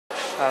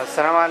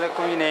अस्सलाम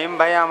वालेकुम। ये नईम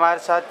भाई हमारे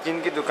साथ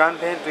जिनकी दुकान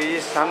पे हैं, तो ये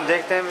हम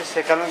देखते हैं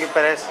शक्लों की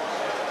प्रेस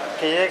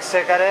कि ये एक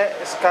शक्ल है,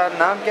 इसका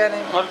नाम क्या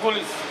नहीं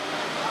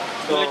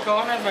तो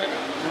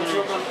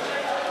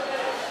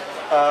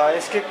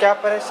इसकी क्या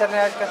प्राइस चल रहे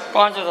हैं आजकल?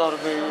 5,000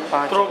 रुपये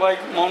प्रो बाइक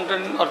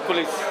माउंटेन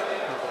हरकुलिस।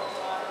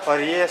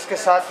 और ये इसके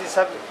साथ ही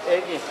सब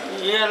एक ही?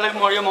 ये अलग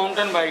मॉडल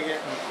माउंटेन बाइक है।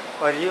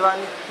 और ये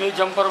वाली? ये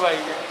जंपर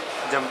बाइक है।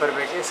 जंपर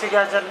बाइक, इसके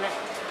क्या चल रहे हैं?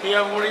 ये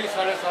वही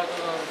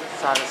 7,500 रुपये।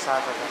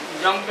 7,500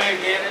 जंप है,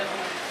 गेयर है।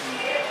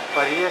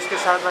 और ये इसके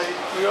साथ वाली?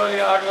 ये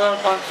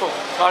 8,500,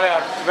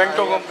 8,500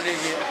 वेंटो कंपनी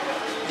की है।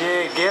 ये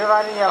गेयर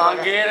वाली है? हाँ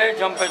गेयर है,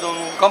 जंप है,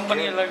 दोनों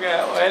कंपनी अलग है,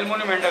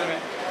 एल्युमिनियम हैंडल में।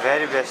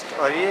 Very best.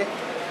 और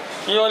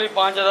ये वाली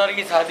 5,000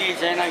 की शादी है,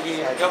 चाइना की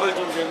है, डबल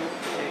चूजे में।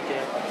 ठीक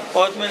है।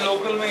 और इसमें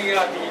लोकल में ये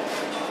आती है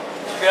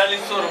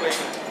 4,200 रुपये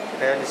की।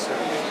 4,200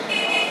 रुपये।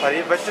 और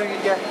ये बच्चों की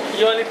क्या?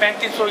 ये वाली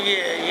 3,500 की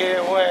है, ये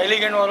वो है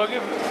एलिगेंट वालों की,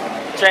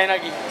 चाइना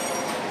की।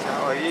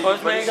 और ये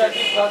उसमें एक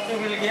आती प्लास्टिक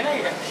मिल गई ना,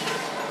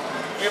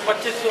 ये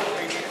 2,500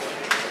 रुपये की।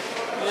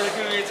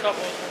 इसका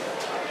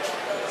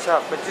अच्छा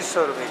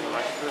 2,500 रुपये की।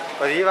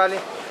 और ये वाली?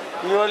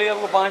 ये वाली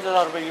आपको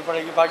 5,000 रुपये की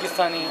पड़ेगी,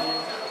 पाकिस्तानी है।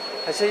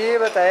 अच्छा ये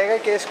बताएगा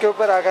कि इसके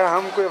ऊपर अगर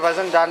हम कोई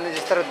वज़न डालने,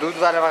 जिस तरह दूध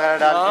वाला वगैरह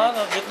डालते हैं?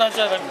 हाँ जितना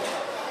अच्छा रख,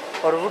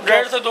 और वो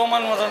 1.5 से 2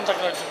 मन वजन तक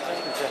रख सकते हैं।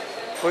 अच्छा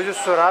वो जो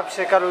सुराब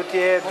शक्ल होती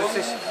है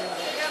दूसरी,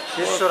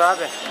 ये सुराब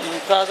है?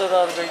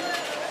 7,000 रुपये की।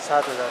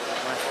 7,000 रुपये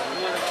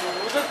माशाल्लाह।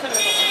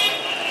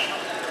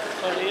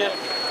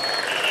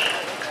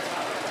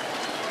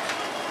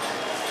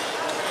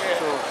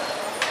 तो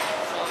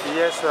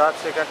ये सुराब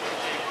शक्ल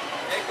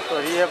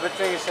और ये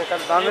बच्चों की शक्ल।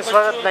 तो हम इस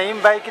वक्त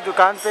नईम भाई की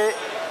दुकान पे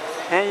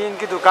हैं। ये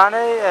इनकी दुकान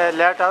है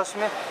लाइट हाउस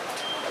में,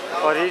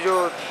 और ये जो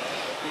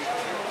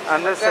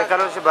अंदर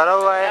शक्लों से भरा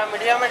हुआ है।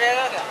 मीडिया में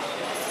रहेगा क्या?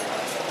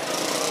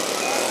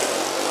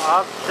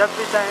 आप जब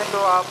भी चाहें तो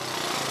आप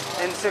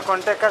इनसे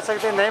कांटेक्ट कर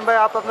सकते हैं। नईम भाई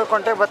आप अपना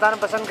कांटेक्ट बताना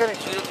पसंद करें?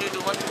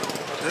 0321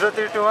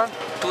 0321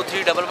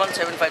 2311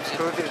 750।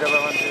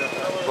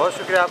 2311। बहुत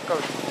शुक्रिया आपका।